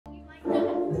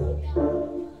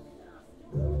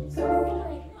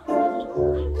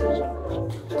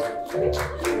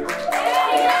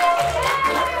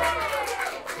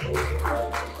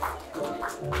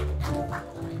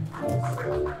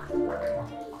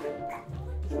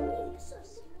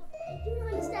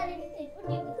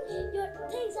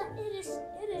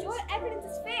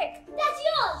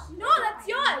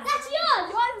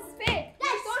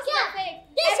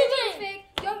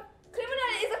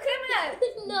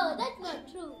No, that's not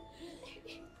true.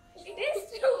 It is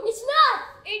true. It's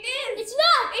not. It is. It's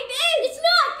not. It is. It's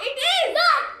not. It is.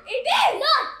 Not. It is.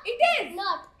 Not. It is.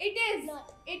 Not. It is.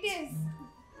 Not. It is.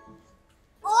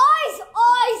 Oys,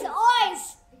 oys,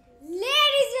 oys.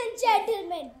 Ladies and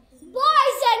gentlemen,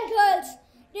 boys and girls,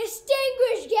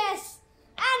 distinguished guests,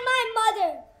 and my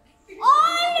mother.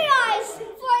 All rise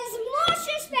for his most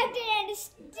respected and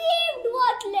esteemed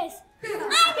worthless and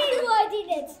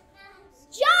worthiness,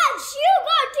 Judge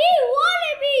Hugo T.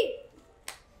 Wallaby,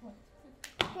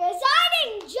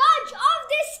 presiding judge of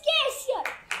this case here.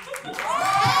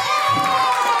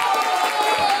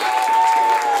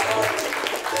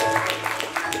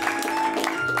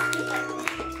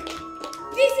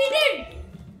 Be seated.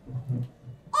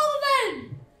 Overwhelmed.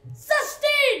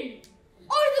 Sustained.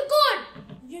 Or the good.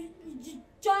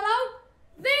 Shut out.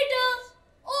 Waiter.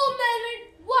 Oh, Melvin,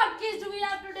 what case do we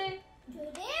have today?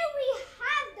 Today we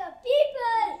have the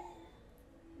people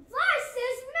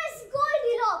versus Miss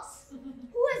Goldilocks,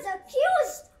 who is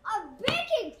accused of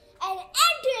breaking and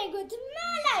entering with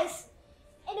malice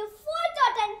in a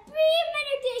forethought and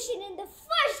premeditation in the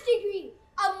first degree.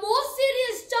 A most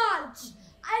serious charge.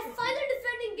 I find the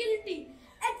defendant guilty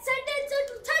and sentence her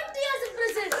to 30 years in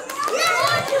prison.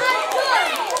 What you have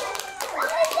done?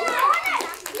 Your Honor,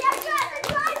 we have to have the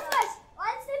trial first.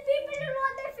 Once the people don't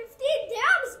want their 15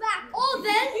 dirhams back. Oh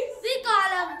well, we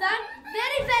can't have that.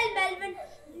 Very well, Melvin.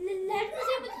 Let me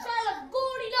see the trial of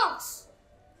Goldilocks.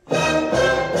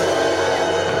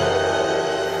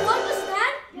 What was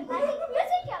that? Dramatic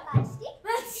music, Your Majesty.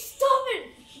 Well, stop it.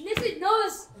 Makes me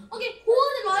nervous. Okay, who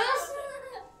are the lawyers?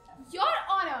 Your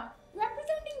Honor,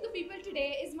 representing the people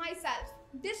today is myself,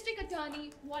 District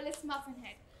Attorney Wallace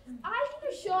Muffinhead. I can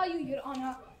assure you, Your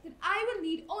Honor, that I will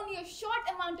need only a short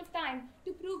amount of time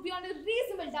to prove beyond a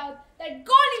reasonable doubt that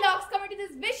Goldilocks committed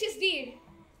this vicious deed.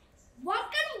 What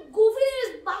kind of goofy name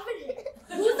is Muffinhead?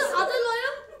 Who's the other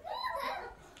lawyer?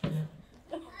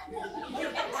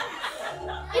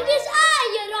 It is I,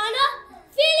 Your Honor,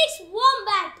 Felix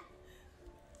Wombat,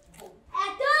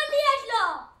 attorney at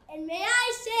law. And may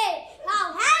I say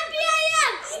how happy I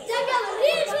am that we have a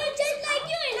real judge like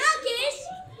you in our case.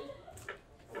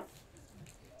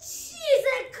 Cheese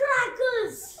and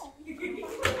crackers! You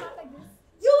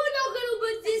were not going to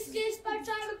win this case by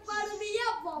trying to pardon me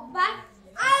up, Wombat.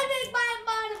 I'll make my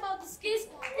mind about this case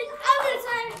and I will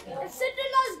decide if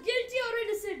Cinderella is guilty or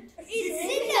innocent. Is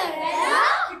Cinderella?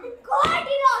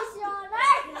 Goldilocks, Your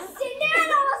Honor.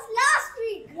 Cinderella was last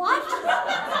week. What?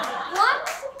 What?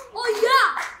 Oh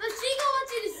yeah, but she got what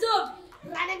she deserved.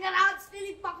 Running around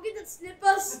stealing pumpkins and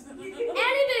slippers.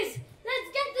 Anyways, let's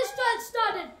get this trial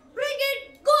started. Bring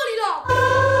it, Goldilocks!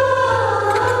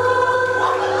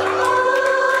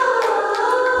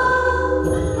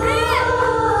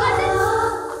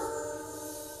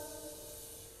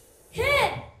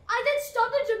 Hey, I didn't stop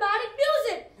the dramatic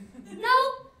music. Now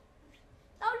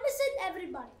listen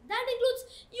everybody. That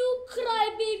includes you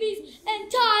crybabies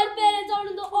and child parents out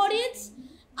in the audience.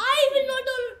 I will not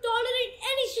tolerate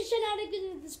any shenanigans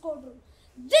in this courtroom.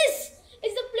 This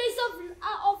is the place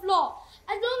of law.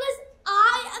 As long as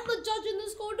I am the judge in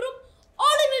this courtroom,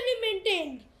 order will be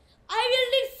maintained. I will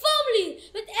deal firmly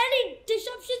with any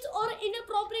disruptions or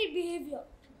inappropriate behavior.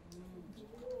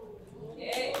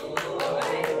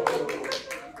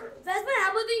 Where's my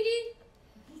hammer thingy?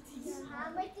 The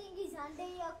hammer thing is under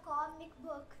your comic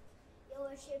book, Your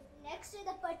Worship, next to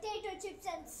the potato chips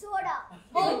and soda.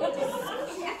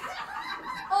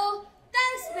 Oh,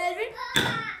 thanks, Melvin.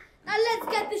 Now let's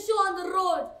get the show on the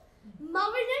road.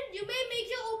 Muffinhead, you may make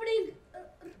your opening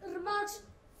remarks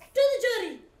to the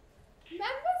jury.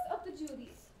 Members of the jury,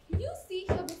 you see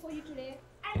here before you today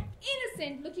an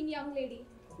innocent-looking young lady.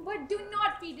 But do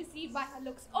not be deceived by her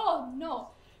looks. Oh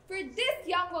no! For this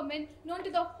young woman, known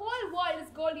to the whole world as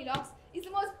Goldilocks, is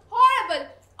the most horrible,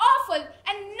 awful,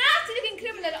 and nasty-looking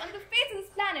criminal on the face of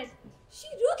this planet. She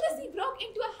ruthlessly broke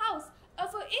into a house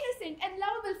of her innocent and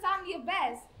lovable family of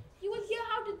bears. You will hear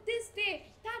how to this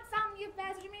day that family of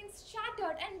bears remains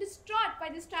shattered and distraught by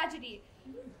this tragedy.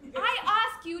 I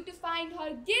ask you to find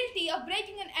her guilty of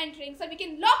breaking and entering so we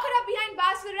can lock her up behind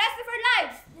bars for the rest of her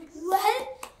life.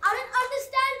 Well, I don't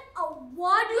understand a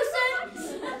word you said.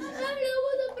 I'm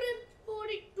over the print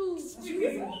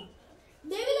 42.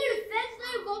 Maybe the defense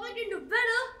lawyer Wombat can do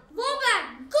better. Wombat,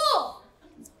 go!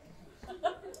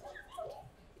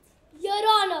 Your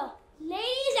Honor,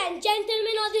 ladies and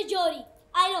gentlemen of the jury,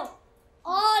 I know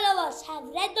all of us have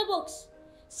read the books,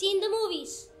 seen the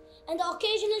movies, and the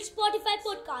occasional Spotify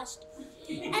podcast,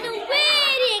 and a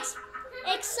very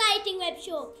exciting web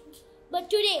show. But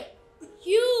today,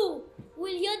 you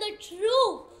will hear the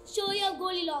true story of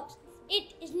Goldilocks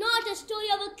It is not a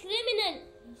story of a criminal,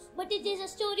 but it is a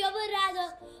story of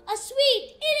a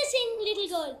sweet, innocent little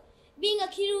girl being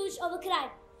accused of a crime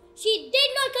she did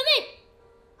not commit.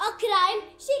 A crime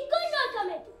she could not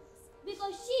commit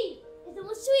because she is the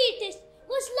most sweetest,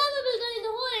 most lovable girl in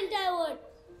the whole entire world.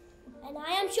 And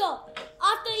I am sure,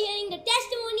 after hearing the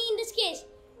testimony in this case,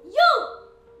 you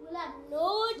will have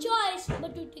no choice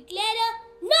but to declare her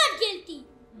not guilty.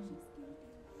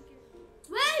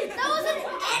 Well, that wasn't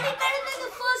any better than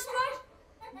the first one.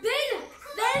 Then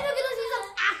we're gonna see some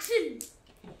action.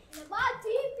 In about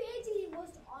 3 pages, he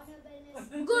was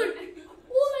honorableness. Good.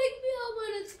 Wake me up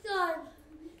when it's time.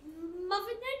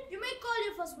 Muffinhead, you may call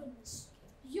your first witness.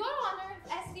 Your Honor,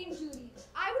 esteemed jury,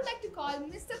 I would like to call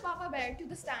Mr. Papa Bear to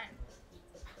the stand.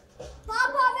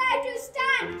 Papa Bear to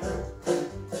stand!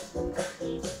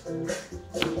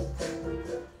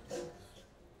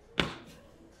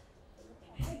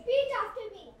 Repeat after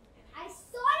me. I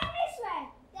solemnly swear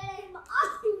that I am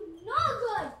up to no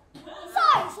good.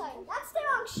 Sorry, that's the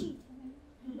wrong sheet.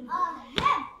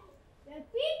 Ahem.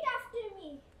 Repeat after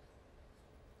me.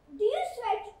 Do you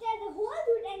swear to tell the whole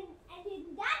truth and in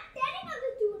that telling of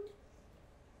the truth,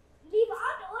 leave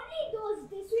out only those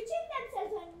switching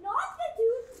themselves are not the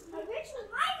truth, or which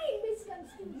might be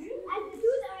misconstrued as the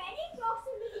truth or any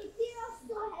proximity thereof,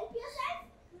 so help yourself?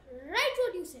 Write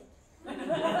what you said.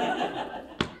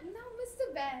 Now,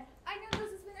 Mr. Bear, I know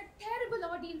this has been a terrible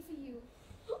ordeal for you.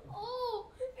 Oh,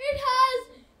 it has.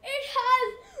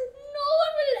 No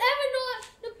one will ever know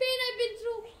the pain I've been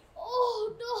through.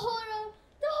 Oh, the horror.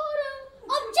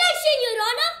 Objection, Your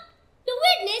Honor! The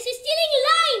witness is stealing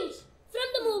lines from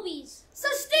the movies.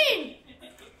 Sustained.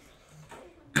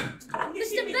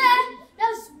 Mr. Bear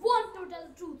does want to tell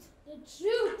the truth. The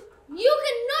truth. You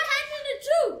cannot handle the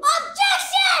truth.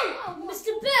 Objection! Oh,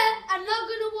 Mr. Bear, I'm not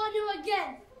going to warn you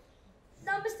again.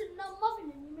 Now, Muffin,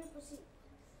 you may proceed.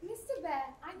 Mr.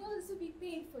 Bear, I know this will be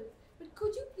painful, but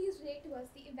could you please relate to us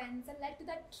the events that led to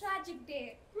that tragic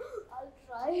day? I'll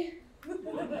try. So it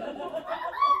was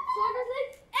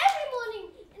like every morning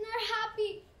in our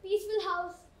happy, peaceful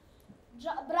house.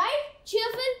 Bright,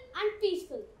 cheerful, and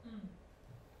peaceful.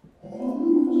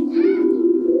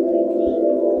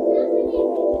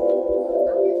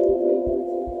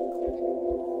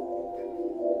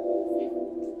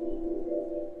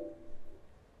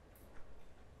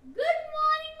 Good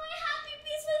morning, my happy,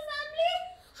 peaceful family.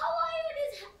 How are you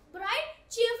this bright,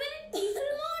 cheerful, and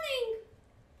peaceful morning?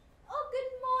 Oh,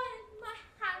 good morning, my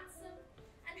handsome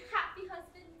and happy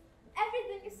husband.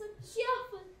 Everything is so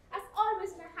cheerful as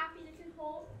always in a happy little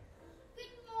home.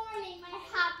 Good morning, my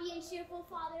happy and cheerful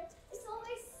father. It's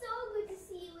always so good to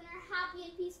see you in our happy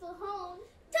and peaceful home.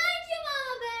 Thank you,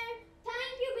 Mama Bear.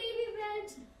 Thank you, baby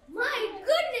Brent. My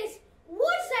goodness,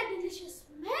 what's that delicious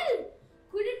smell?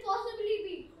 Could it possibly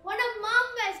be one of Mom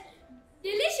Bear's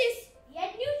delicious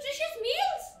yet nutritious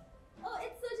meals? Oh,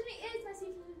 it certainly is, my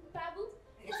sweet little Babu.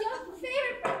 It's your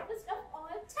favorite breakfast of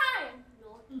all time.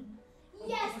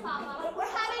 Yes, Papa, we're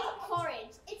having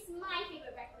porridge. It's my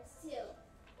favorite breakfast too.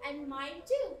 And mine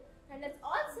too. Now let's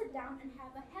all sit down and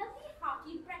have a healthy,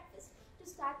 hearty breakfast to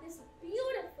start this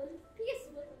beautiful,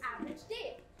 peaceful, average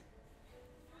day.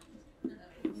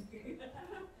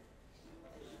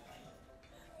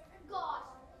 Gosh,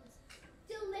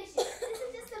 delicious. This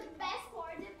is just the best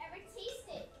porridge I've ever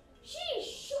tasted. She's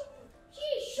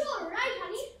sure right,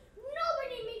 honey.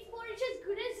 Nobody makes porridge as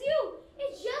good as you.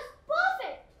 It's just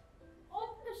perfect. Oh,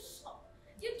 pshaw.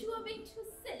 You two are being too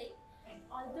silly.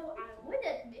 Although I would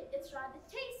admit it's rather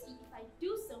tasty if I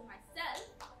do so myself.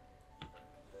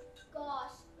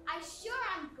 Gosh, I sure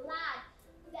am glad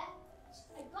that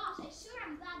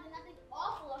nothing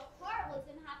awful or horrible is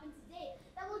going to happen today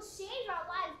that will change our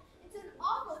lives into an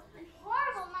awful and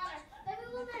horrible manner that we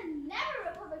will then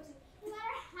never recover to, no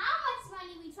matter how much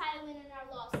money we try to win in our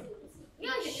lawsuits.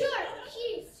 You're sure?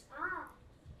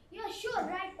 You're sure,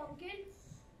 right, Pumpkin?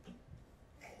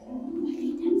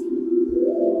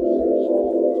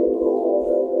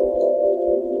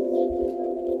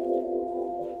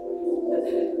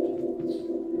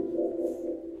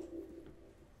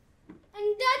 And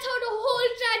that's how the whole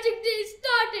tragic day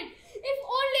started. If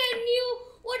only I knew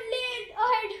what lay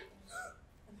ahead.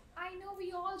 I know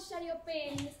we all share your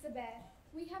pain, Mr. Bear.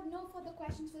 We have no further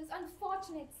questions for this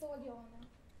unfortunate soul, Your Honor.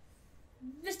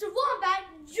 Mr. Wombat,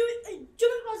 jury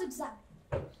cross-examined.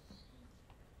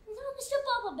 Now, Mr.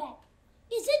 Papa Bear,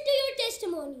 is it to your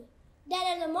testimony that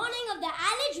on the morning of the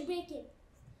alleged break-in,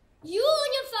 you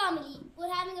and your family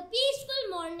were having a peaceful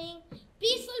morning,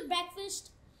 peaceful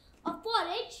breakfast of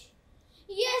porridge?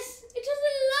 Yes, it was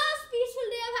the last peaceful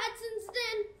day I've had since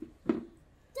then.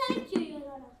 Thank you, Your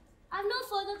Honor. I have no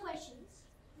further questions.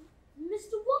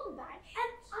 Mr. Wombat,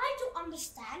 am I to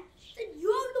understand that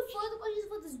you are the further questions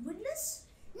for this witness?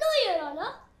 No, Your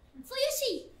Honor. For you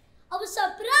see, our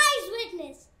surprise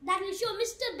witness that will show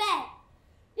Mr. Bear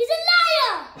is a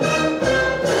liar.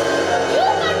 You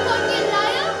can't call me a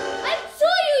liar. I'll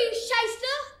show you, you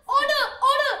shyster. Order,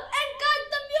 order, and cut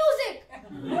the music.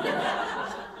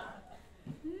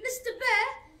 Mr.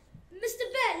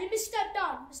 Bear, you may step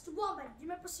down. Mr. Wombat, you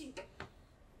may proceed.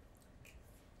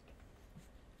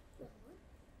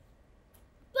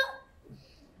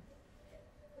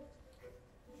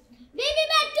 Baby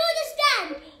Bear to the stand.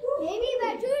 Baby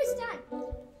Bear to the stand.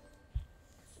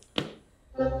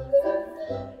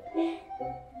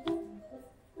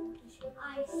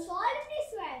 I solemnly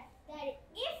swear that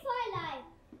if I lie,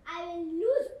 I will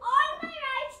lose all my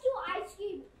rights to ice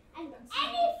cream and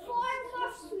any form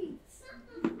of sweets.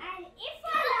 And if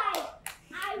I lie,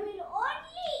 I will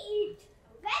only eat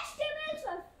vegetables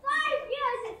for 5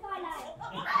 years if I lie.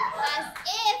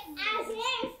 As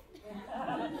if.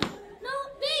 No,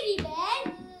 Baby Bear.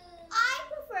 I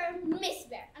prefer Miss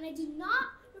Bear, and I do not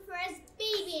prefer as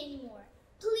Baby anymore.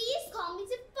 Please call me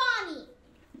Tiffany.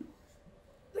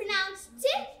 Pronounced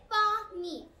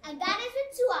Tiffany, and that is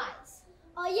with 2 eyes.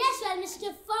 Oh yes, well,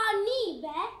 Mr. Funny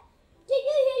Bear, did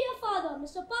you hear your father,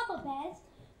 Mr. Papa Bear,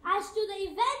 as to the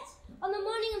events on the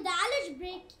morning of the alleged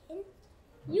break-in?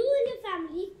 You and your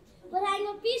family were having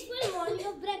a peaceful morning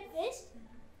of breakfast.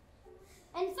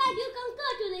 In fact, you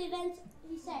concur to the events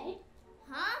he said.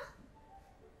 Huh?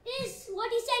 Is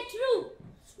what he said true?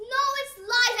 No, it's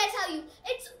lies, I tell you.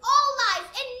 It's all lies.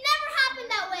 It never happened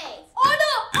that way.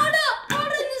 Order, order,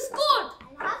 order in this court.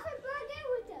 I'll have a burger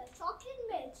with a chocolate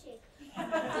milkshake.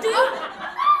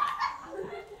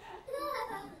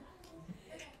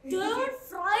 Do you want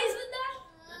fries with that?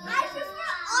 I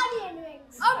prefer onion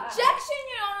rings. Objection,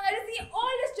 Your Honor. That is the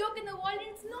oldest joke in the world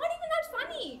and it's not even that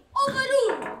funny.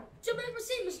 Overruled. You may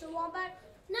proceed, Mr. Wombat.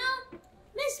 Now,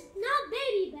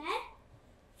 Baby Bear,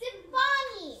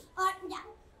 Tiffany.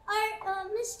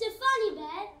 Mr. Funny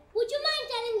Bear, would you mind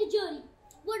telling the jury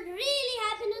what really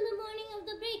happened on the morning of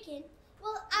the break-in?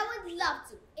 Well, I would love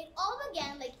to. It all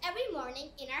began like every morning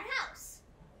in our house.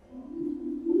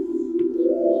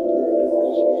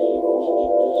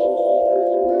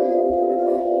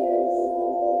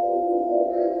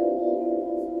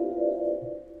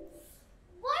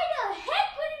 Why the heck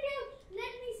wouldn't you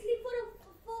let me sleep for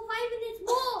 5 minutes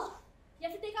more? You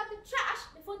have to take out the trash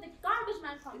before the garbage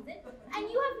man comes in, and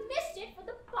you have missed it for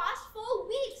the past 4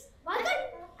 weeks. Why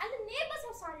can't? And the neighbors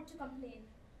have started to complain.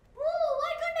 Oh,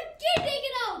 why can't the kid take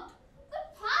it out?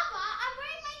 But Papa, I'm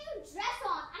wearing my new dress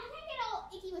on. I can't get all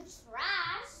icky with trash.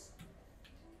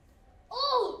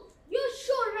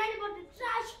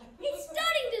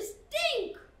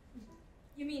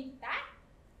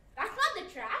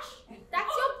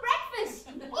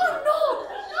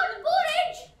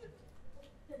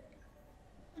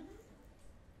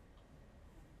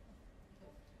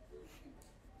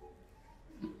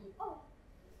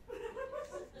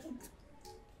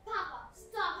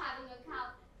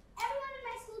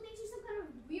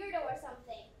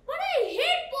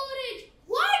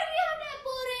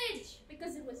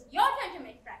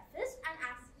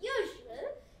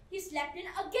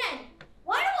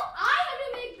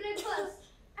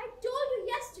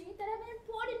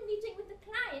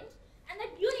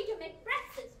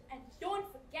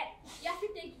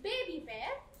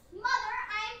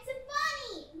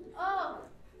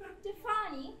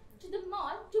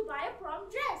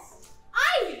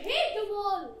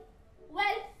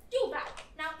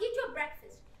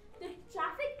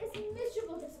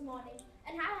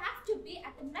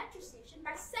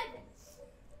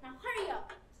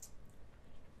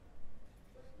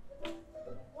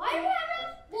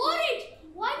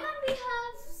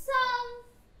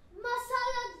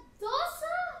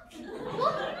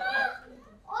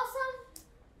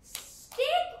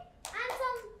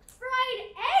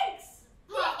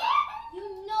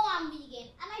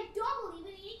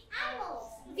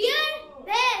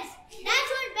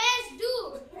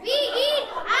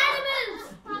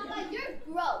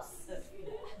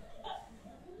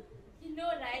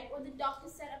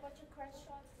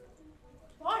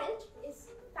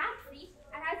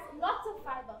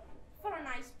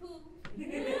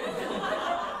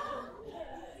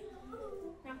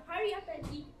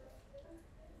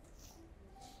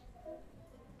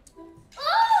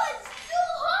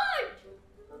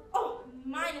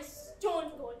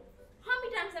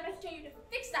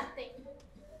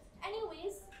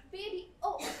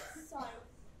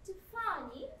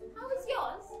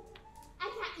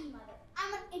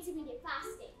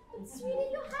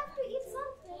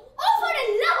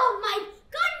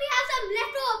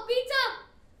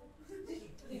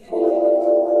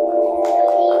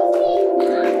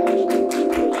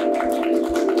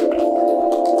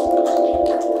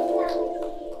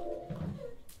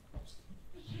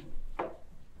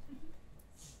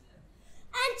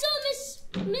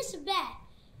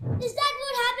 Is that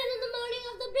what happened on the morning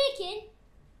of the break-in?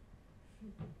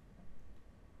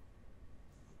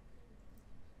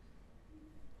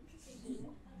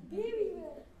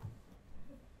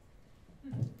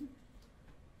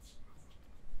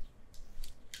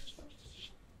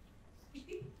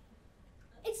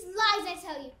 It's lies, I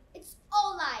tell you. It's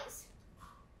all lies.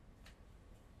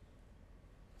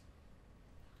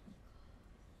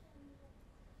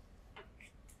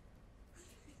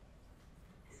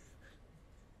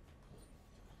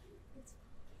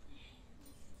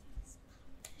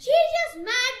 She's just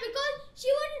mad because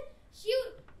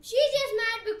she's just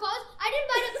mad because I didn't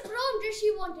buy the prom dress she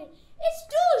wanted. It's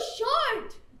too short.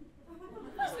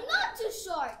 It's not too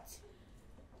short.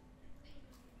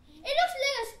 It looks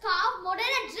like a scarf more than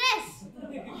a dress.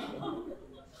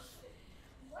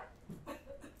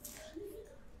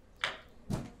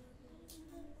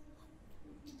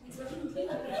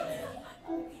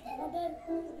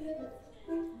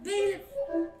 Bailiff!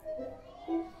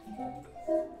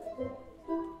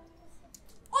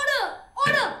 Order!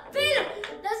 Order! Bailiff!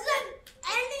 Does that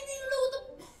have anything to do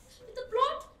with the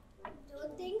plot? I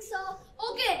don't think so.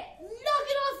 Okay, knock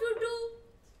it off, you two.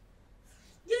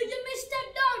 You may step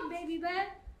down, baby bear.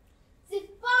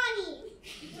 Zifani.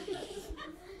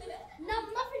 Now,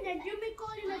 Muffin Head, you may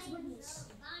call your next witness.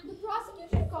 The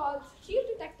prosecution calls Chief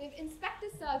Detective Inspector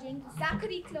Sergeant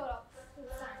Zachary Clorox to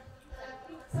the stand.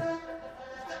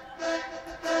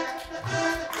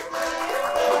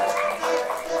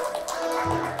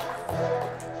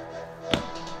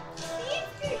 Chief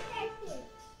Detective.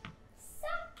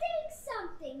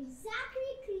 Something.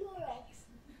 Zachary Clorox.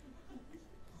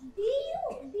 Do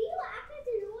you act as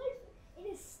a role in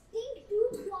a stink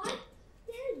tube plot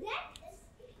till death?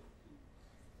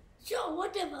 Sure,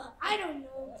 whatever. I don't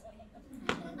know.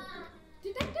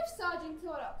 Detective Sergeant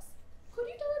Clorox, could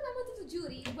you tell the members of the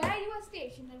jury where you are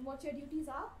stationed and what your duties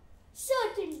are?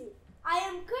 Certainly. I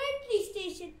am currently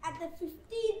stationed at the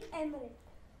 15th Emirate,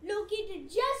 located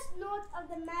just north of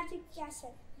the Magic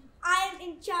Castle. I am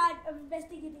in charge of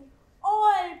investigating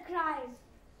all crimes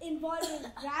involving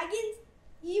dragons,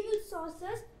 evil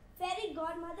sorcerers, fairy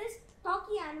godmothers,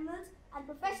 talking animals, and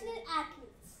professional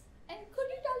athletes. And could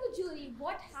you tell the jury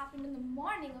what happened in the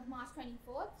morning of March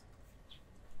 24th?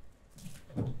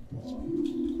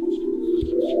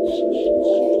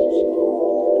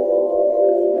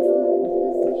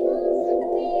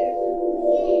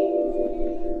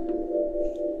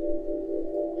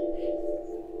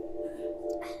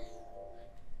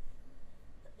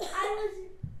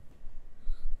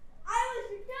 I was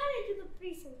returning to the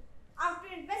precinct after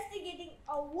investigating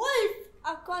a wolf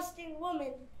accosting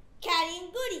woman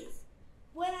carrying goodies.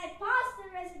 When I passed the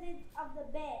residence of the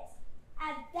Bears,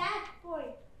 at that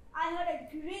point, I heard a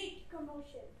great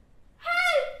commotion.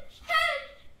 Help! Help!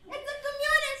 It's the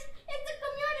communists! It's the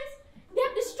communists! They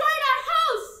have destroyed our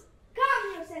house! Calm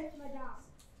yourself, madame.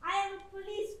 I am a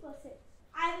police person.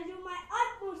 I will do my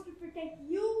utmost to protect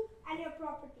you and your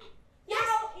property. Yes.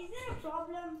 Now, is there a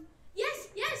problem?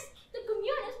 Yes. The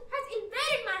communist has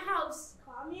invaded my house.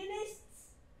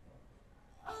 Communists?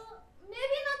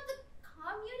 Maybe not the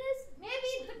communist.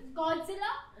 Maybe the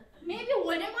Godzilla. Maybe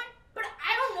Voldemort. But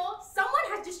I don't know. Someone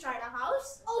has destroyed our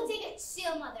house. Oh, take a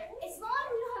chill, mother. It's not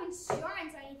like we don't have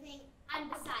insurance or anything.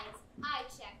 And besides, I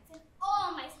checked, and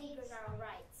all my sneakers are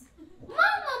alright.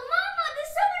 Mama,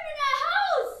 there's someone in our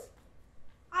house.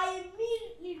 I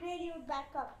immediately radioed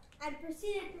back up and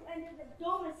proceeded to enter the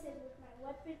domicile with my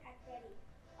weapon at ready.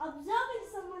 Observing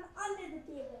someone under the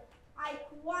table, I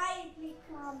quietly,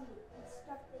 calmly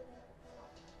instructed him.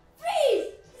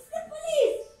 Freeze! It's the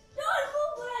police! Don't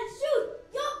move or I'll shoot!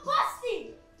 You're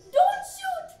busting! Don't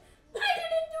shoot! I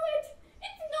didn't do it!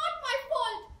 It's not my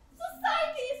fault!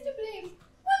 Society is to blame!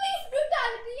 Police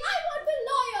brutality! I want a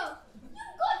lawyer!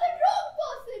 You've got the wrong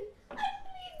person! I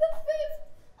plead the fifth!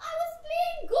 I was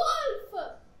playing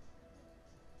golf!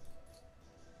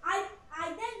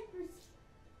 I then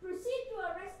proceed to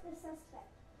arrest the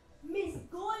suspect, Miss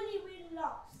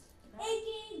Goldilocks,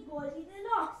 aka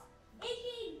Goldilocks,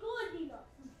 aka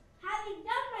Goldilocks. Having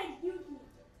done my duty,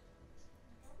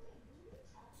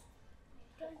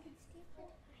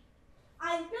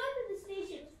 I returned to the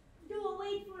station to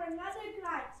await for another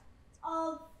crime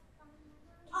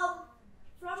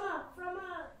from a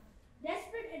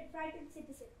desperate and frightened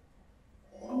citizen.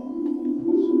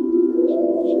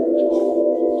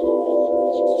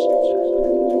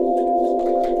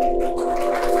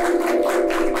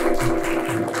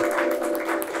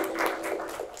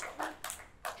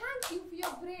 Thank you for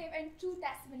your brave and true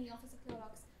testimony, Officer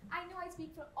Clorox. I know I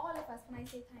speak for all of us when I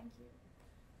say thank you.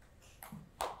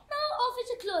 Now,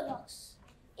 Officer Clorox,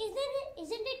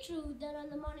 Isn't it true that on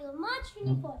the morning of March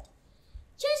 24th,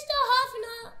 just a half an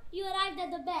hour, you arrived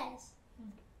at the Bears?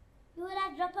 You were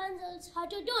at Rapunzel's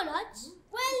Hut of Donuts?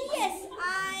 Well, yes,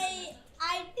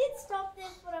 I did stop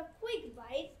there for a quick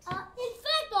bite. In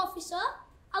fact, officer,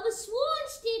 our sworn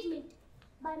statement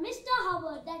by Mr.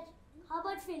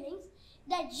 Hubbard Fillings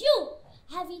that you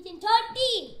have eaten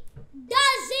 13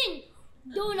 dozen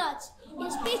donuts in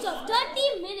a space of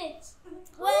 30 minutes.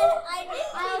 Well, I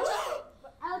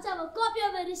also have a copy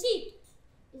of a receipt.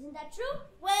 Isn't that true?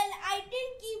 Well, I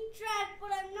didn't keep track,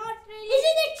 but I'm not really...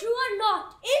 Isn't it true or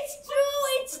not? It's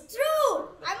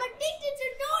true. I'm addicted to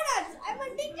donuts.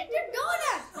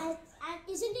 And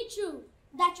isn't it true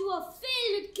that you are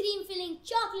filled with cream filling,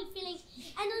 chocolate filling,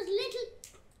 and those little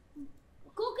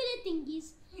coconut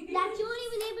thingies that you weren't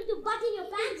even able to button your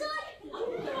pants on?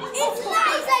 It's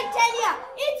lies, I tell ya.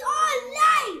 It's all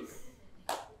lies.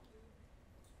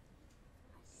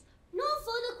 No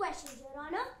further questions, Your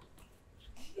Honor.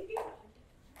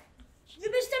 You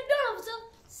been stepped down, officer.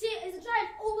 See, is the child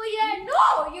over here?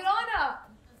 No, Your Honor.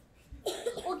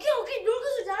 Okay, don't go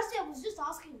so nasty. I was just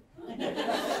asking.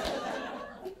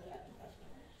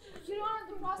 Your Honor,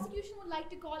 the prosecution would like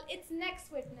to call its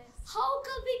next witness. How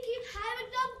come we keep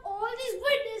having up all these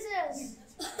witnesses?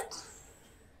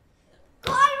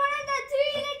 Call one of the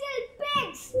three little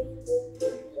pigs.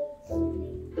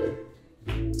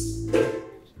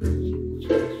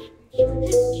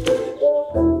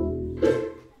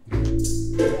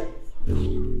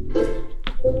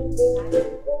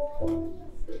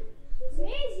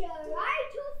 Raise your right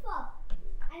hoof up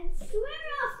and swear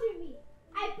after me.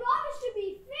 I promise to be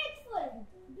faithful,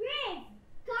 brave,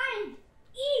 kind,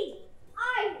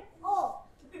 E-I-O.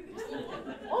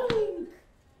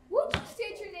 Would you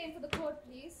state your name for the court,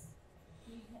 please?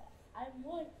 I'm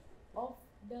one of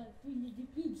the three little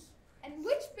pigs. And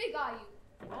which pig are you?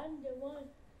 I'm the one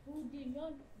who did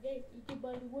not get eaten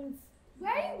by the wolf.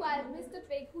 Very well, Mr.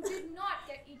 Pig, who did not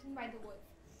get eaten by the wolf.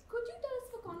 Could you tell us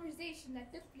of a conversation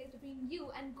that took place between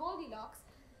you and Goldilocks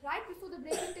right before the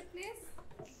break-in took place?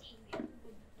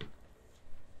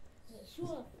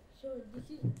 Sure, this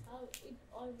is how it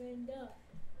all went down.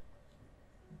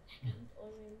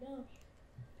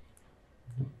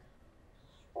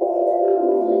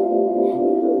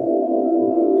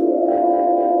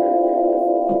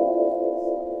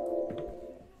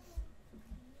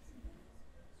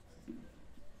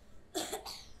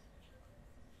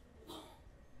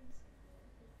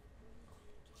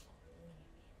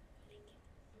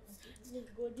 Miss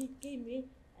Goldie came in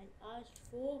and asked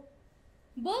for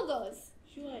Burgers.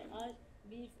 sure I asked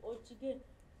beef or chicken.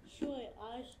 Sure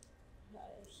I asked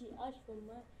she asked for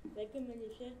my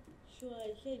recommendation. Sure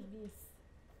I said beef.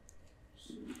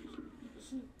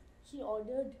 She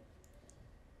ordered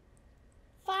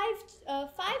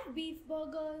Five beef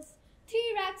burgers,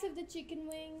 3 racks of the chicken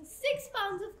wings, 6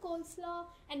 pounds of coleslaw,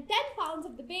 and 10 pounds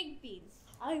of the baked beans.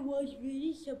 I was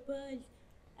really surprised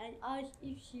and asked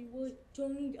if she was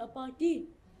throwing a party.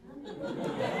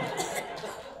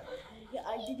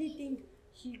 I didn't think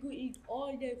she could eat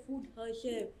all the food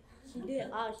herself. She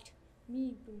then asked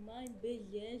me to mind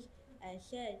business and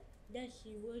said that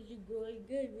she was a girl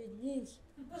with wings.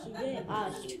 She then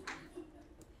asked,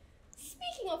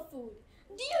 Speaking of food,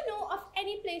 do you know of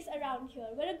any place around here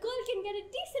where a girl can get a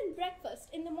decent breakfast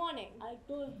in the morning? I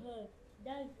told her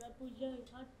that Rapunzel's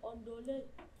Hut on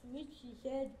Donuts, to which she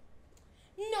said,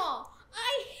 No,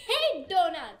 I hate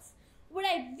donuts. What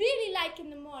I really like in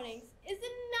the mornings is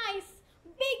a nice,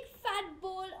 big, fat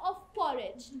bowl of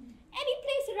porridge. Any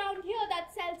place around here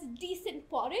that sells decent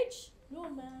porridge? No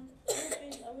ma'am, no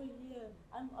place over here.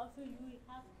 I'm afraid you will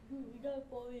have to do without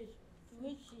porridge. To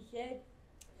which she said,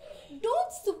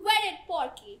 Don't sweat it,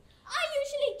 Porky. I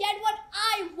usually get what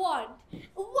I want,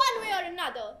 one way or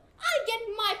another. I'll get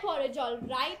my porridge all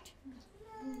right.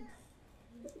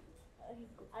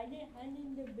 I then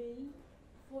handed the bill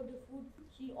for the food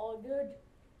she ordered.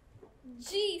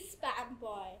 Gee, Spam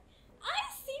Boy,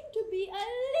 I seem to be a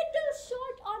little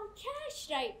short on cash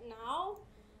right now.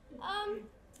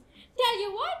 Tell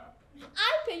you what,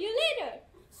 I'll pay you later.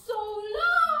 So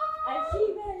long! I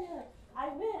see better. I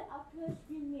went after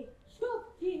screaming, Stop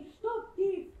thief, stop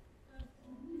thief.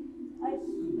 I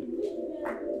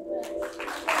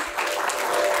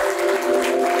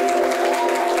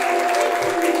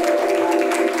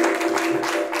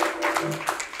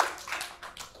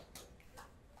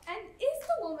And is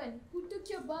the woman who took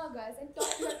your burgers and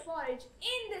tossed your porridge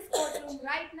in this courtroom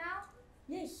right now?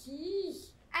 Yes, she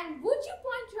is. And would you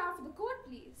point her out to the court,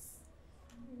 please?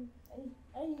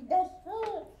 And that's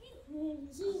her.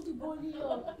 She's the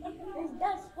Goldilocks. And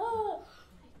that's her.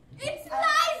 It's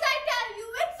lies, I tell you!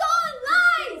 It's all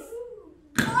lies!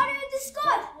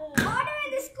 court! Order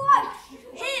in this court!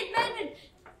 Hey, Melvin!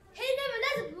 Hey, Melvin,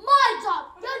 that's my job!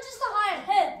 You're just a hired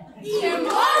help!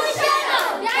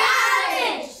 Emotional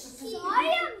damage! Sorry,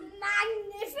 Your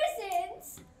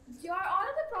Magnificence. Your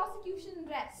Honor, the prosecution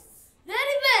rests.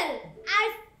 Very well! I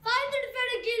find the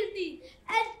defendant guilty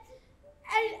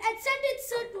and sentence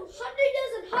her to 100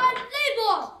 years of hard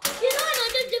labor! Your Honor,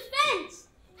 the defense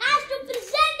has to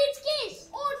present its case.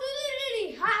 Oh, do they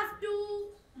really have to?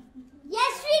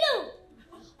 Yes, we do.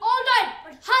 All right,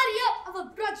 but hurry up! I have a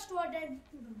grudge to attend.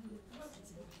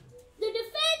 The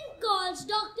defense calls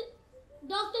Dr.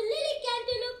 Lily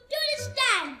Cantaloupe to the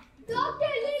stand.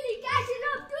 Dr. Lily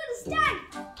Cantaloupe to the stand!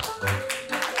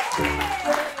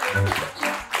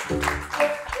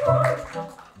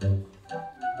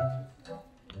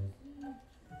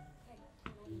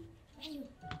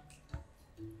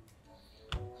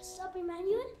 What's up,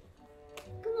 Emmanuel?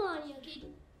 Come on, you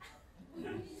kid.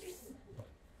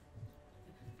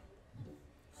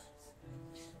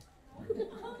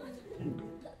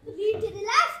 Lead to the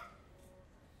left.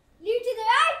 Lead to the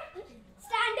right.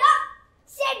 Stand up.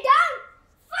 Sit down.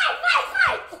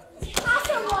 Fight.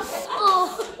 Awesome.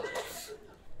 Oh.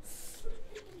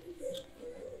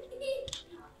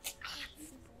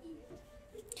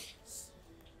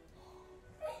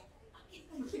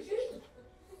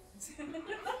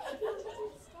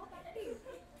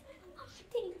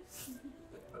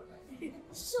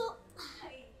 So,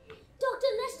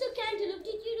 Dr. Lester Cantaloupe,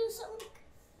 did you do something?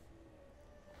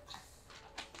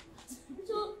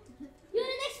 So, you're an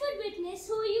expert witness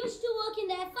who used to work in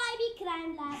the FIB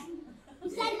crime lab.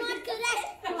 Is that not correct?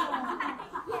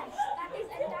 Yes, that is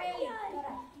entirely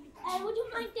correct. And would you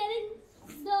mind telling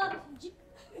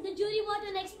the jury what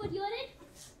an expert you're in?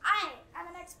 I am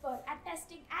an expert at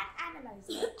testing and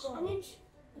analyzing.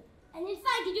 And in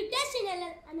fact, did you test and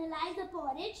analyze the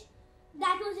porridge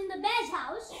that was in the bear's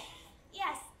house?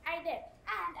 Yes, I did.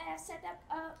 And I have set up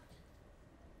a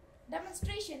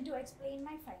demonstration to explain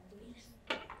my findings.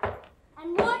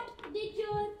 And what did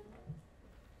your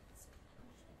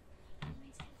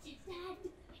dad?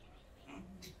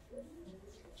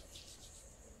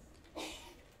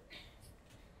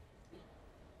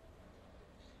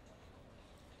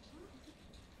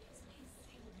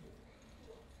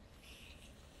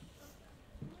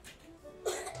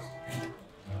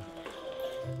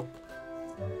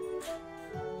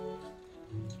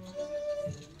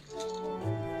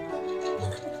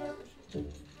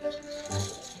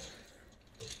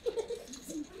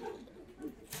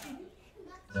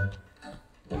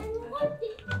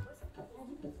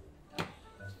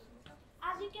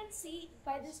 See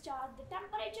by this chart, the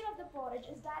temperature of the porridge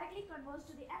is directly converse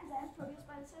to the enzymes produced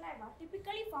by the saliva,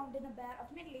 typically found in a bear of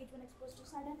middle age when exposed to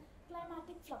sudden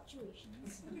climatic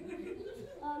fluctuations.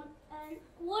 And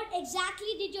what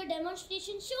exactly did your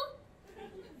demonstration show?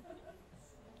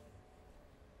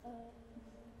 And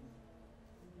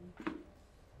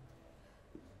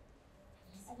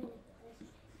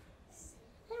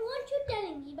weren't you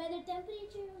telling me by the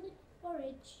temperature of the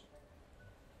porridge?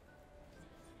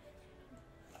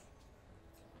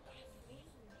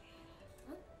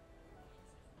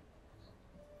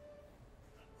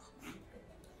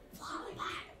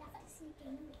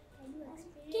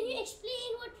 Can you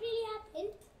explain what really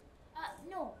happened?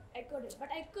 No, I couldn't, but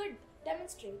I could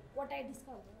demonstrate what I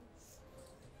discovered.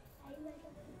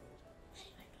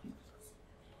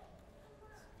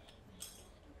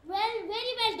 Well,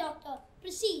 very well, doctor.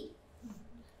 Proceed.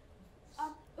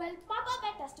 Well, Papa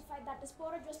Bear testified that his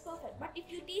porridge was perfect, but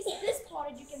if you taste this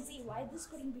porridge, you can see why this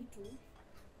couldn't be true.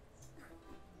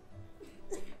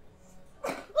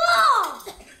 Oh!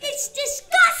 It's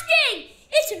disgusting!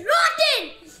 It's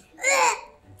rotten!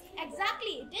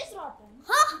 Exactly, it is rotten.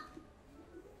 Huh?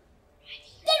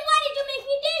 Then why did you make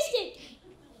me taste it?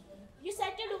 You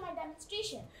said to do my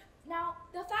demonstration. Now,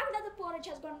 the fact that the porridge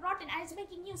has gone rotten and is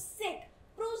making you sick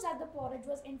proves that the porridge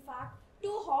was in fact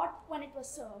too hot when it was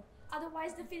served.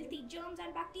 Otherwise, the filthy germs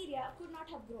and bacteria could not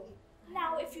have grown.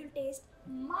 Now, if you taste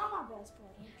Mama Bear's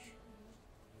porridge.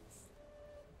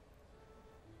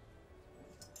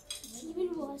 It's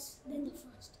even worse than the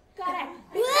first. Correct.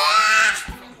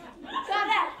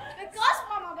 Correct. Because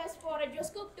Mama Bear's porridge was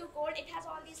cooked too cold, it has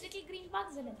all these little green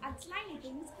bugs in it and slimy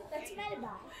things that smell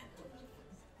bad.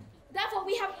 Therefore,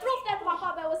 we have proof that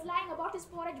Papa Bear was lying about his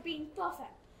porridge being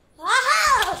perfect.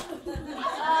 Aha!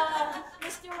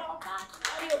 Mr. Wombat,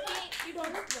 are you okay? You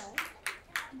don't look well.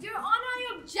 Your Honor,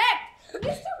 I object!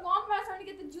 Mr. Wombat is trying to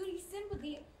get the jury's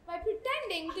sympathy by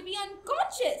pretending to be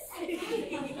unconscious.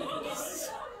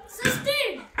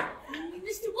 Sustained!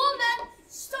 Mr. Wombat,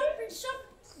 stop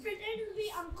pretending to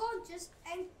be unconscious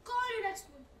and call it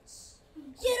experts.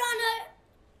 Your Honor,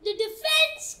 the defense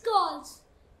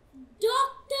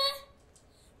Dr.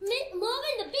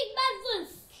 Mervyn, the big bad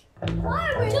wolf.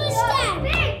 Mervyn, To the stand.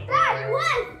 big bad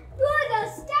wolf, to the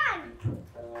stand.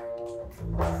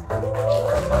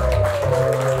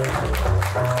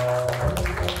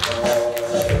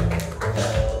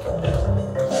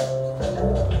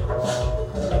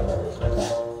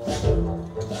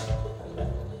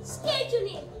 State your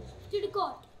name to the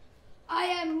court. I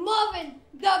am Mervyn,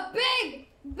 the big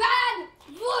bad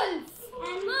wolf.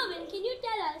 And Mervyn, can you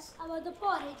tell us about the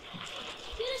porridge?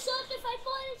 You're a certified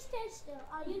porridge tester,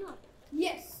 are you not?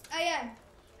 Yes, I am.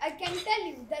 I can tell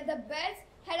you that the bears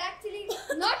had actually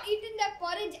not eaten their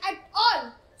porridge at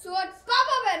all. So what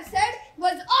Papa Bear said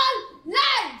was all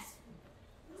lies.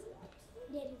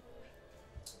 There you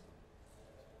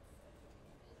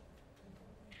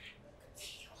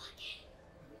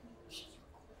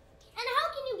And how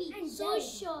can you be so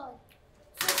sure?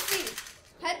 So see,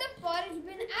 had the porridge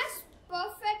been as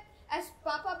perfect as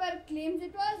Papa Bear claims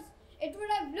it was, it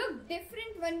would have looked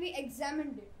different when we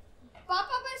examined it.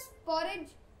 Papa Bear's porridge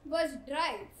was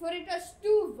dry, for it was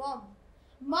too warm.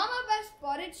 Mama Bear's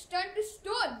porridge turned to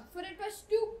stone, for it was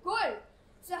too cold.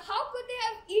 So how could they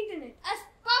have eaten it, as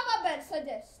Papa Bear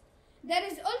suggests? There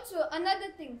is also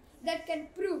another thing that can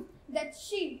prove that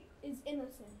she is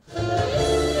innocent.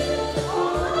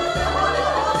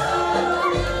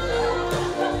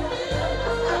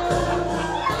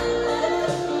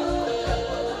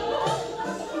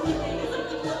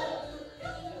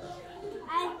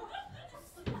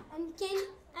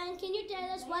 And can you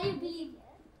tell us why you believe her?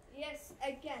 Yes,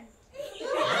 I can.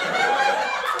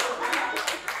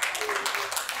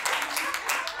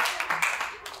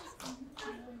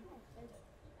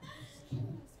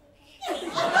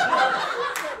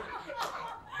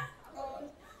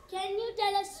 Can you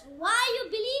tell us why you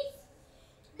believe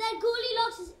that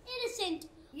Goldilocks is innocent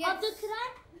of the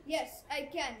crime? Yes, I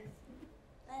can.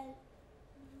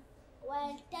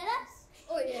 Well, tell us.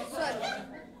 Oh yeah, sorry.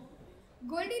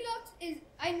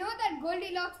 I know that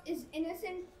Goldilocks is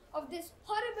innocent of this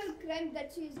horrible crime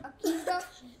that she is accused of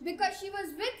because she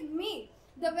was with me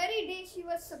the very day she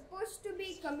was supposed to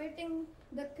be committing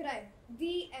the crime.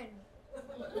 The end.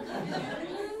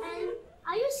 And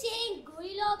are you saying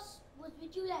Goldilocks was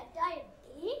with you the entire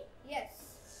day?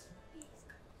 Yes.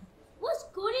 Was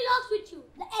Goldilocks with you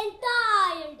the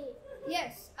entire day?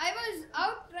 Yes, I was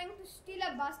out trying to steal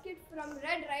a basket from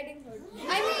Red Riding Hood.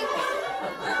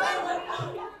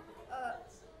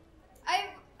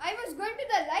 I was going to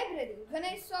the library when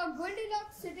I saw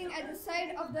Goldilocks sitting at the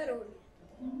side of the road.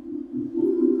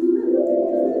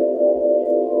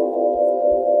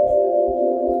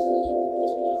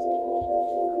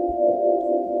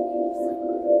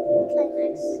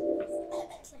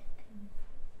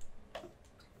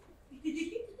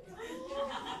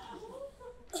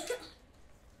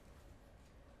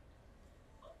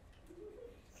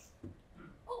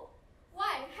 Oh,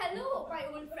 why, hello, my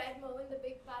old friend Mervyn, the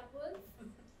big bad wolf.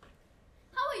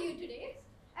 How are you today?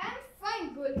 I'm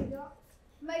fine, Goldilocks,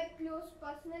 my close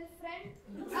personal friend.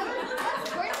 I was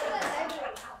just going to the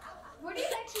library. Would you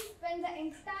like to spend the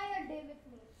entire day with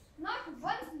me, not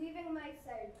once leaving my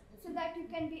side, so that you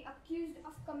can be accused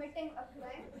of committing a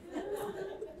crime?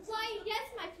 Why, yes,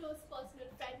 my close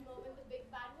personal friend Mervyn, the big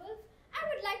bad wolf. I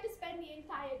would like to spend the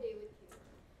entire day with you.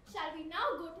 Shall we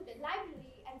now go to the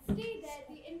library and stay there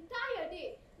the entire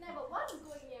day, never once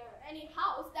going near any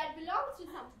house that belongs to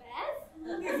some bears?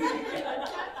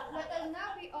 Let us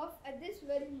now be off at this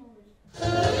very moment.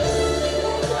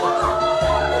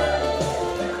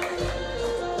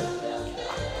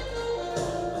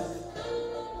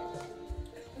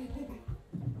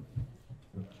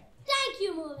 Thank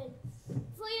you,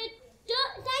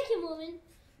 Mervyn,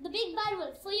 the big bad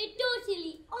wolf, for your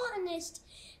totally honest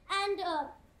and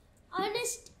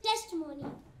honest testimony.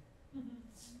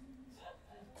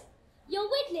 Your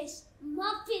witness,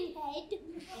 Muffin Head.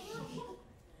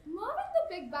 Mervyn the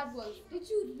big bad wolf, did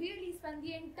you really spend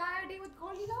the entire day with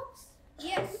Goldilocks?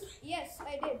 Yes,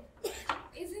 I did.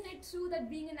 Isn't it true that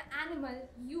being an animal,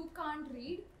 you can't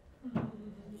read?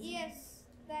 Yes,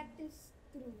 that is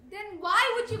true. Then why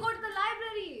would you go to the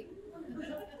library?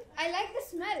 I like the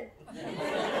smell.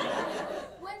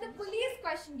 When the police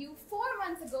questioned you 4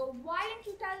 months ago, why didn't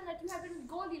you tell them that you have been with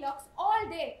Goldilocks all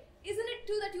day? Isn't it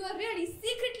true that you are really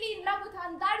secretly in love with her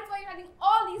and that is why you're having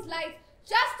all these lies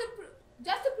just to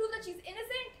prove that she's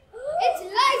innocent? It's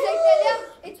lies, I tell you.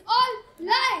 It's all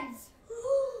lies.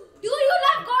 Do you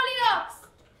love Goldilocks?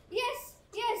 Yes,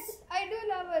 I do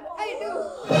love her. I do.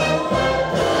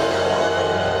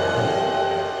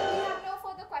 We have no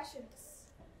further questions.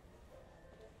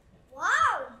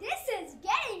 Wow, this is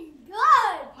getting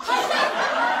good.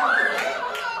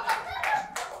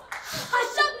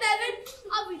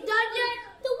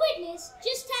 case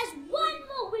just has one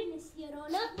more witness, Your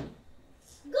Honor.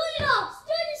 Goldilocks,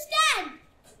 to the stand!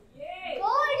 Yay!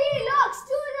 Goldilocks,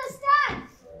 to the stand!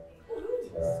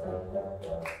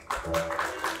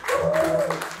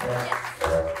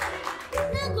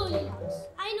 Now, Goldilocks,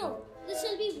 I know this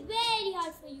will be very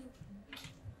hard for you.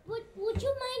 But would you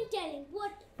mind telling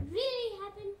what really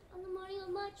happened on the morning of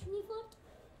March 24th?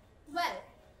 Well,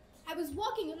 I was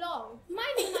walking along,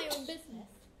 minding my own business,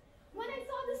 when I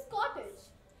saw this cottage.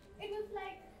 It was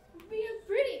like real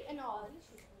pretty and all.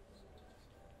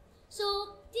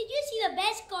 So, did you see the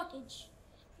best cottage?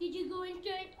 Did you go into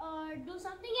it or do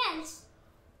something else?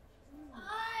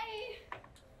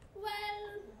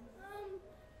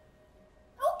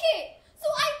 Okay, so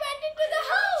I went into the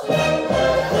house.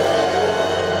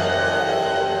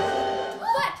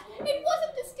 But it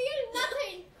wasn't to steal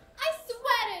nothing. I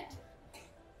swear it.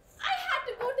 I had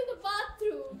to go to the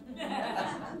bathroom.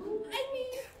 I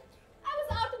mean, I was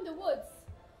out in the woods,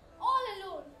 all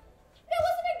alone. There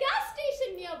wasn't a gas station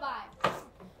nearby.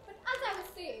 But as I was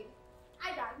saying, I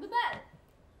rang the bell.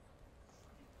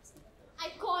 I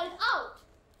called out,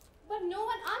 but no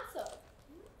one answered.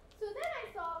 So then I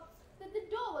saw that the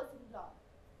door wasn't locked.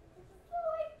 So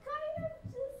I kind of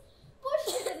just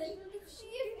pushed it a little to see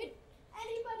if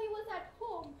anybody was at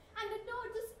home, and the door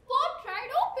just popped right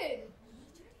open.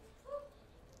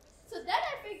 So then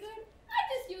I figured I'd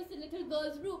just use the little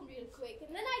girl's room real quick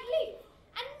and then I'd leave.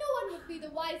 And no one would be the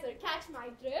wiser, catch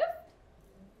my drift.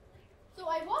 So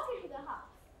I walked into the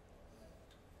house.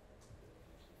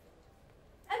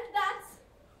 And that's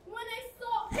when I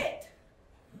saw it.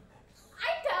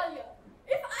 I tell you,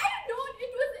 if I had known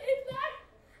it was in there,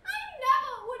 I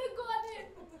never would have gone in.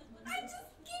 I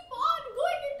just keep on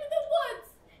going into the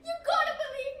woods. You gotta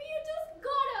believe me, you just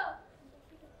gotta.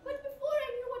 But before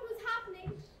I knew what was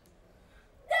happening,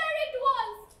 there it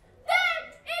was. There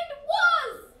it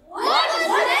was. What was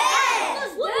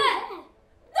there? Was there?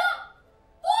 The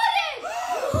porridge.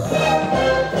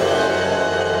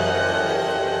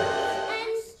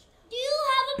 And do you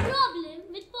have a problem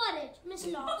with porridge, Miss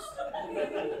Locks?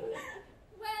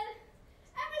 Well,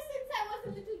 ever since I was a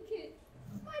little kid,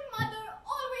 my mother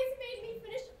always made me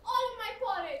finish all of my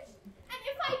porridge. And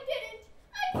if I didn't,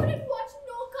 I couldn't watch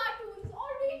no cartoons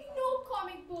or read no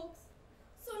comic books.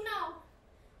 So now,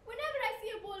 whenever I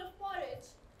see a bowl of porridge,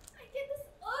 I get this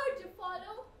urge to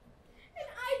follow. And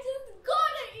I just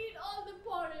gotta eat all the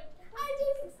porridge. I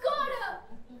just gotta.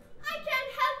 I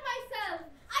can't help myself.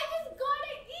 I just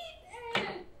gotta eat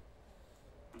it.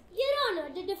 Your Honor,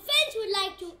 the defense would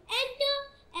like to enter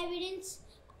evidence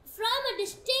from a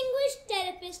distinguished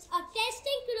therapist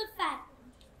attesting to the fact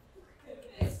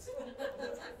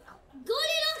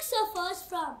Goldilocks suffers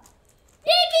from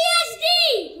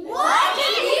PTSD! What is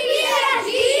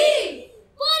PTSD?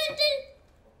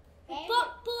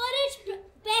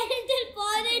 Parental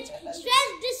porridge stress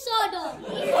disorder.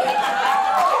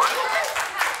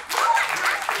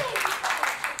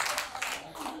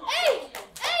 Hey!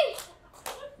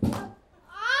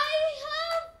 I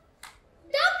have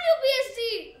WPSD.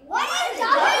 What is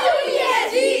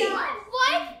WPSD?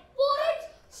 White porridge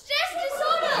stress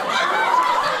disorder.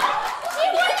 She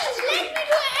wouldn't just let me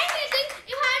do anything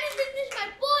if I hadn't finished my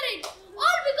porridge.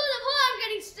 All because of her, I'm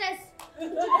getting stressed.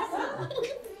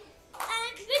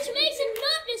 And which makes him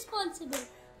not responsible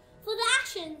for the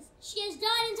actions she has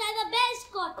done inside the best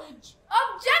cottage.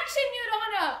 Objection, Your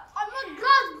Honor! Oh my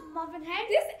God, muffin head.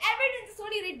 This evidence is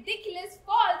only ridiculous,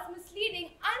 false,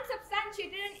 misleading,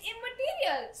 unsubstantiated, and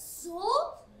immaterial.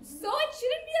 So? So it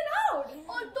shouldn't be allowed.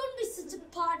 Oh, don't be such a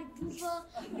party pooper.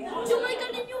 You may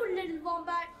continue, little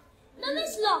wombat. Now,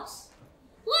 Miss Locks,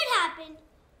 what happened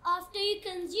after you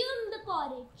consumed the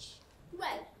porridge?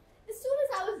 Well, as soon as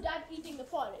I was done eating the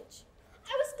porridge,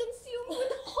 I was consumed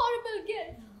with horrible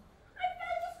guilt. I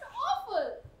felt just awful.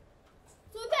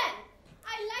 So then,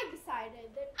 I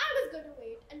decided that I was going to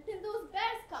wait until those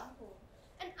bears come home.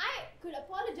 And I could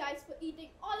apologize for eating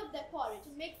all of their porridge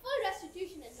and make full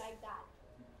restitution and like that.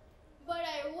 But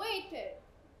I waited,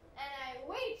 and I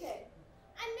waited,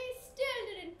 and they still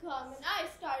didn't come, and I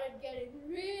started getting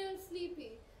real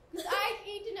sleepy. Because I'd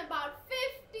eaten about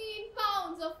 15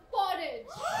 pounds of porridge.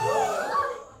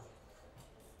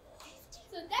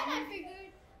 So then I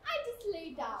figured I'd just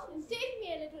lay down and take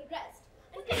me a little rest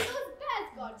until those bears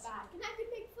got back and I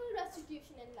could make full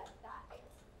restitution and like that.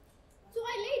 So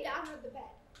I lay down on the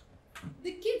bed,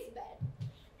 the kids' bed.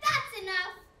 That's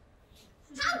enough!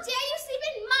 How dare you sleep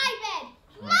in my bed?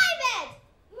 My bed!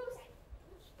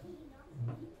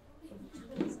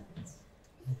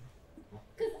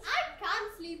 Because I can't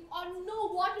sleep on no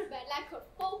waterbed like her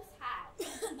folks had.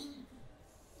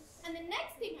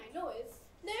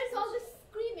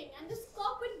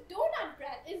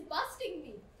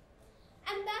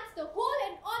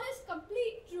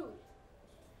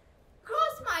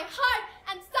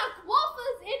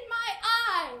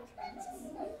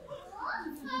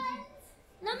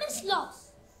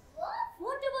 Goldilocks, what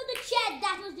about the chair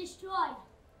that was destroyed?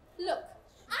 Look,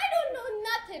 I don't know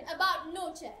nothing about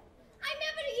no chair. I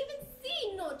never even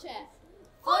seen no chair.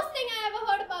 First thing I ever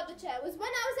heard about the chair was when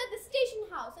I was at the station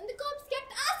house and the cops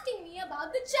kept asking me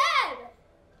about the chair.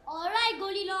 Alright,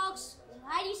 Goldilocks,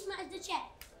 why did you smash the chair?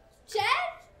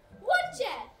 Chair? What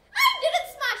chair? I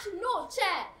didn't smash no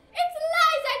chair. It's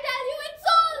lies, I tell you. It's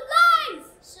all lies.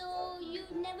 So,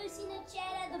 you've never seen a chair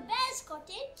at the bear's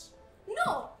cottage?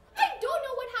 No, I don't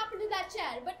know what happened to that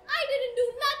chair, but I didn't do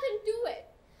nothing to it.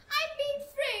 I'm being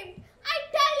framed. I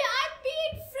tell you, I'm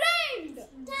being framed.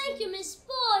 Thank you, Miss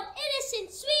Poor,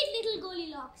 innocent, sweet little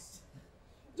Goldilocks.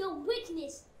 Your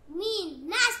witness, mean,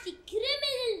 nasty,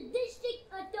 criminal district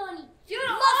attorney, You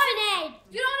don't Muffinhead.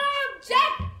 You don't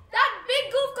object. That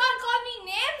big goof can't call me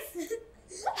names.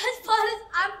 As far as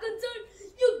I'm concerned,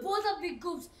 you both are big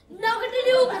goofs. Now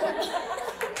continue.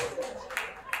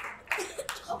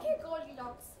 Okay,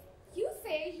 Goldilocks. You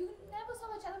say you never saw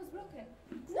the chair that was broken.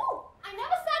 No, I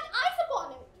never set eyes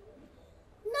upon it.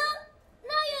 Now,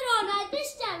 Your Honor,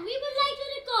 this time we would like to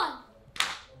recall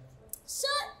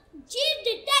Sir Chief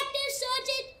Detective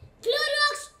Sergeant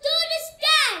Clorox to the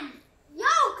stand.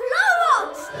 Yo,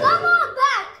 Clorox, come on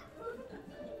back.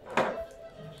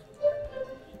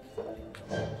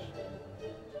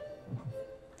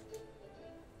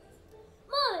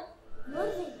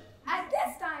 Mervyn. At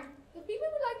this time, the people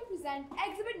would like to present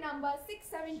exhibit number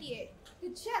 678, the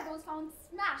chair that was found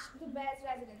smashed at the bear's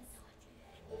residence.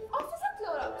 Officer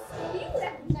Clorox, do you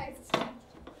recognize this chair?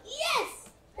 Yes,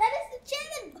 that is the chair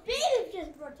that Bailiff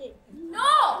just brought in.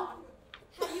 No!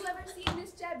 Have you ever seen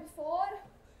this chair before?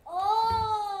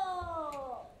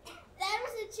 Oh, that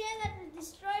was the chair that was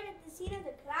destroyed at the scene of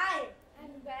the crime.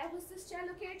 And where was this chair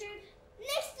located?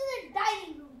 Next to the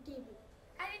dining room table.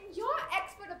 And in your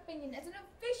expert opinion, as an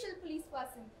official police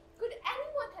person, could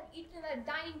anyone have eaten at a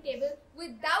dining table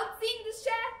without seeing this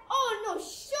chair? Oh no,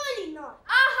 surely not.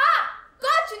 Aha!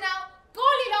 Got you now!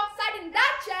 Goldilocks sat in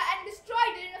that chair and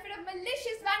destroyed it in a fit of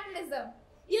malicious vandalism.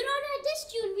 Your Honor, at this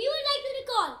tune, we would like to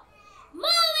recall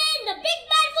Mervyn, the big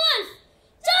bad wolf,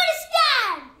 to the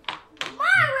stand.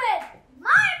 Mervyn,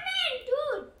 my man,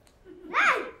 dude.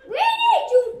 Man, we need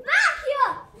you back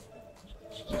here.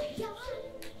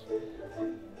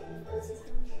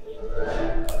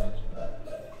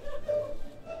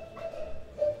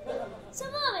 So,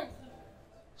 Mervyn,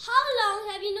 how long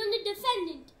have you known the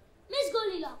defendant, Miss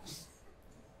Goldilocks?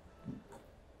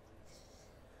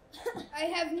 I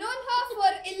have known her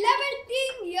for 11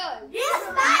 years. Yes,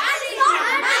 that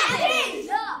is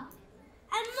not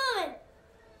And Mervyn,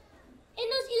 in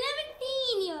those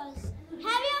 11 years, have you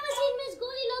ever seen Miss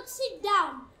Goldilocks sit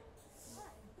down?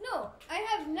 No, I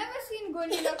have never seen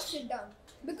Goldilocks sit down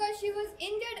because she was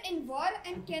injured in war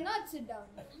and cannot sit down.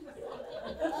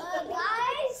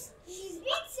 Guys, she's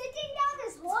been sitting down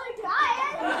this whole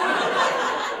trial.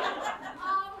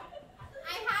 I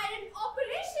had an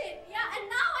operation, yeah, and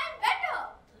now I'm better.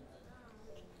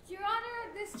 Your Honor,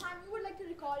 at this time, we would like to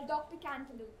recall Dr.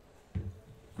 Cantaloupe.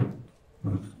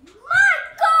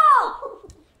 Marco!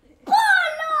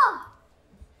 Polo!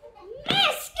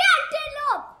 Miss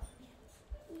Cantaloupe!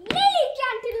 Lily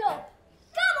Cantaloupe!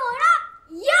 Come on up!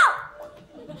 Yo!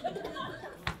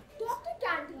 Dr.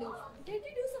 Cantaloupe, did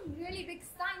you do some really big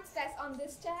science tests on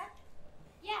this chair?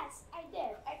 Yes, I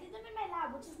did. I did them in my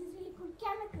lab, which is these really cool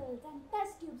chemicals and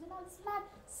test tubes and all this lab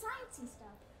sciencey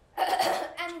stuff.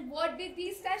 And what did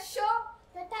these tests show?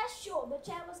 The test showed the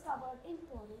chair was covered in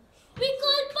porridge. We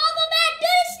call Papa back to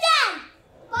the stand!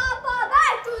 Papa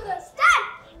back to the stand!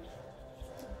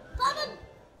 Papa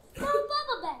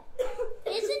back.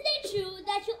 Isn't it true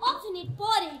that you often eat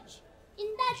porridge in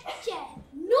that chair?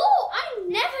 No, I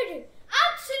never did.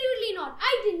 Absolutely not.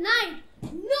 I denied.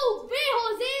 No way,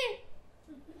 Jose.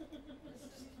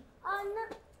 No.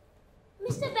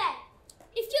 Mr. Bear,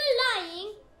 if you're lying,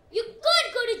 you could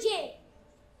go to jail.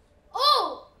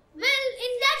 Oh, well,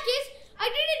 in that case, I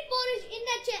did eat porridge in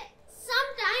that chair.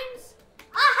 Sometimes.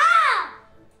 Aha!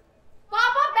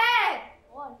 Papa Bear!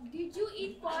 What? Did you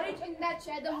eat porridge in that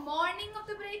chair the morning of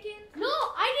the break-in?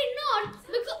 No, I did not.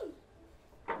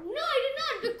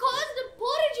 Because the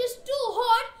porridge is too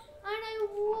hot and I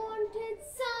wanted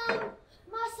some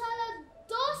masala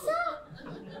dosa,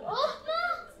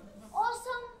 or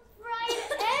some fried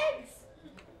eggs,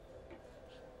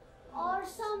 or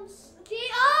some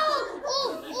steak. Oh,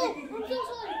 I'm so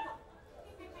sorry.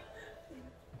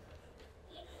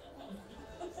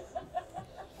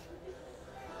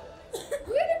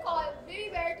 We recall Baby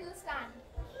Bear to the stand.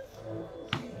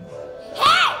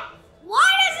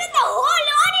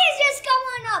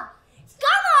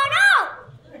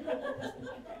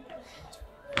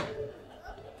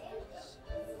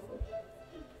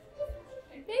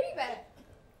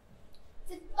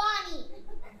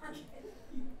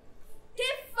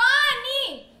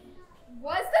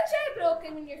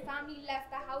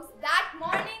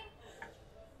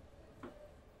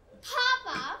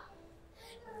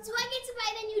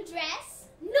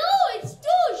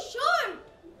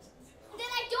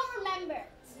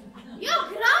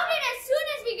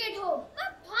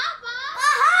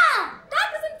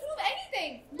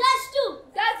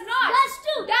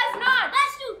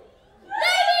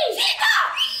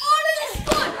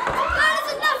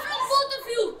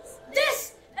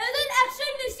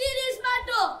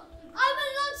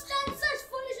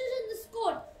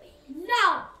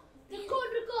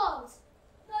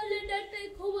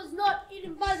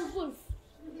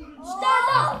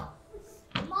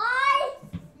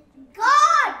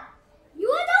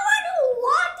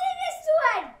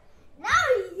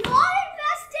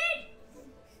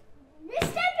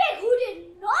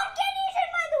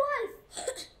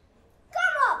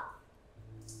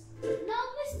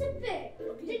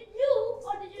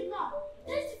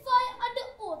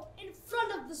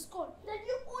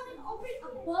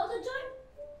 burger joint?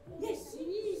 Yes, it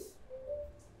is.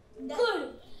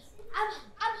 Good.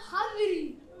 I'm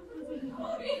hungry.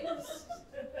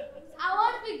 I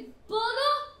want a big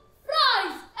burger,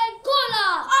 fries, and cola.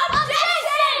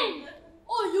 Objection!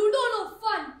 Oh, you don't know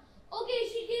fun. Okay,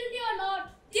 is she guilty or not?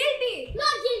 Guilty!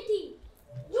 Not guilty.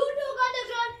 You two got the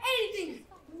ground anything.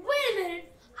 Wait a minute.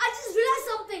 I just realized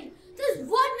something. There's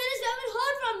one witness we haven't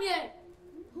heard from yet.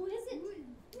 Who is it?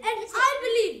 And I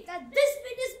believe that this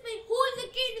witness may hold the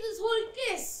key to this whole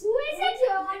case. Who is it,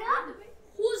 Your Honor?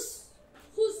 Who's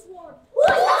what? Who's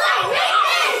the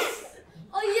witness?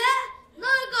 Oh yeah? No, I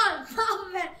can't. Mama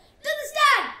Bear, to the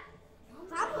stand.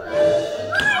 Marty!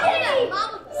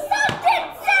 Something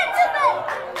sensible!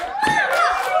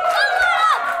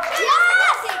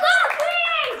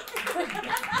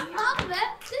 Mama Bear,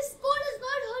 this court has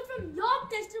not heard from your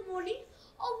testimony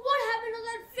of what happened on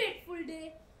that fateful day.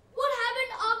 What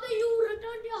happened after you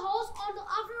returned to your house on the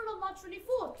afternoon of March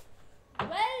 24th?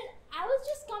 Well, I was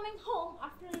just coming home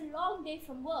after a long day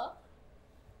from work.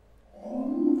 It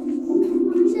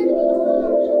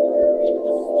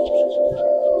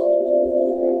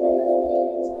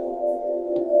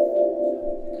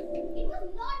was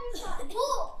not your fault.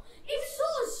 Oh, it's so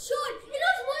short. It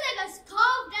looks more like a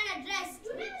scarf than a dress.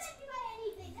 You never let me buy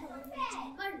anything. That's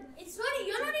unfair. But it's not.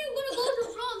 You're not even going to go to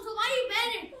prom, so why you wear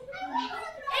it? I'm not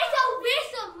gonna throw It's a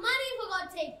waste of money, for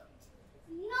God's sake.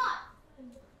 Not.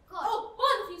 God. Oh,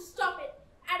 both of you stop it.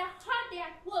 I had a hard day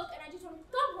at work and I just want to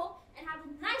come home and have a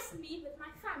nice meal with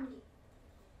my family.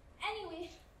 Anyway,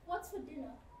 what's for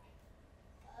dinner?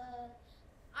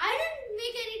 I didn't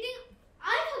make anything.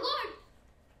 I forgot.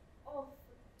 Oh,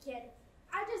 forget it.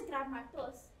 I just grabbed my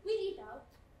purse. We'll eat out.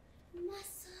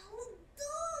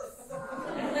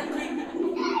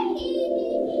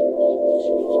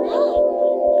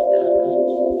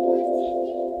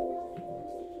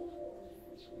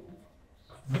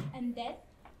 And then,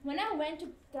 when I went to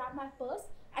grab my purse,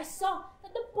 I saw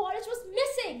that the polish was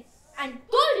missing and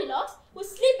Goldilocks was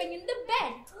sleeping in the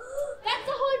bed. That's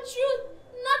the whole truth.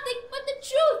 Nothing but the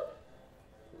truth.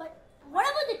 But what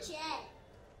about the chair?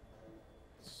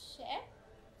 Chair?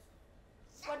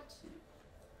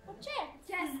 What chair?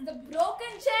 Yes, the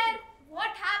broken chair. What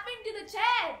happened to the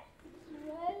chair?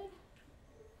 Well,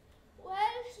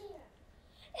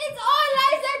 it's all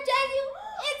lies, I tell you.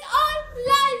 It's all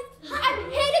lies. I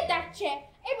hated that chair.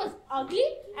 It was ugly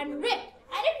and ripped,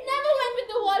 and it never went with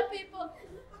the wallpaper.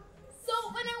 So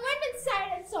when I went inside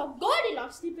and saw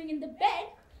Goldilocks sleeping in the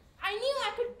bed, I knew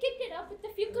I could kick it up with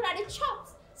a few karate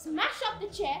chops, smash up the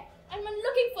chair, and when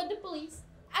looking for the police,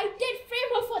 I did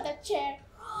frame her for that chair.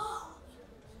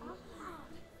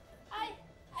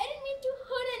 I didn't mean to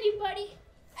hurt anybody.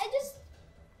 I just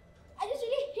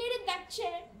really hated that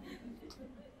chair.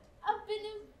 I've been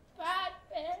a bad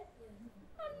parent.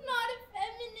 I'm not a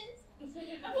feminist.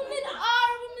 Women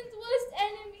are women's worst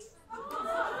enemies. I'm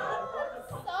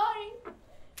sorry.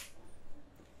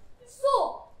 So,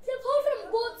 we've heard from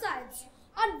both sides.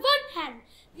 On one hand,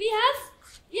 we have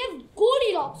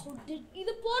Goldilocks who did eat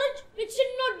the porridge which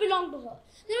did not belong to her.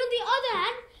 Then on the other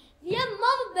hand, we have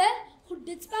Mama Bear who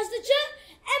did smash the chair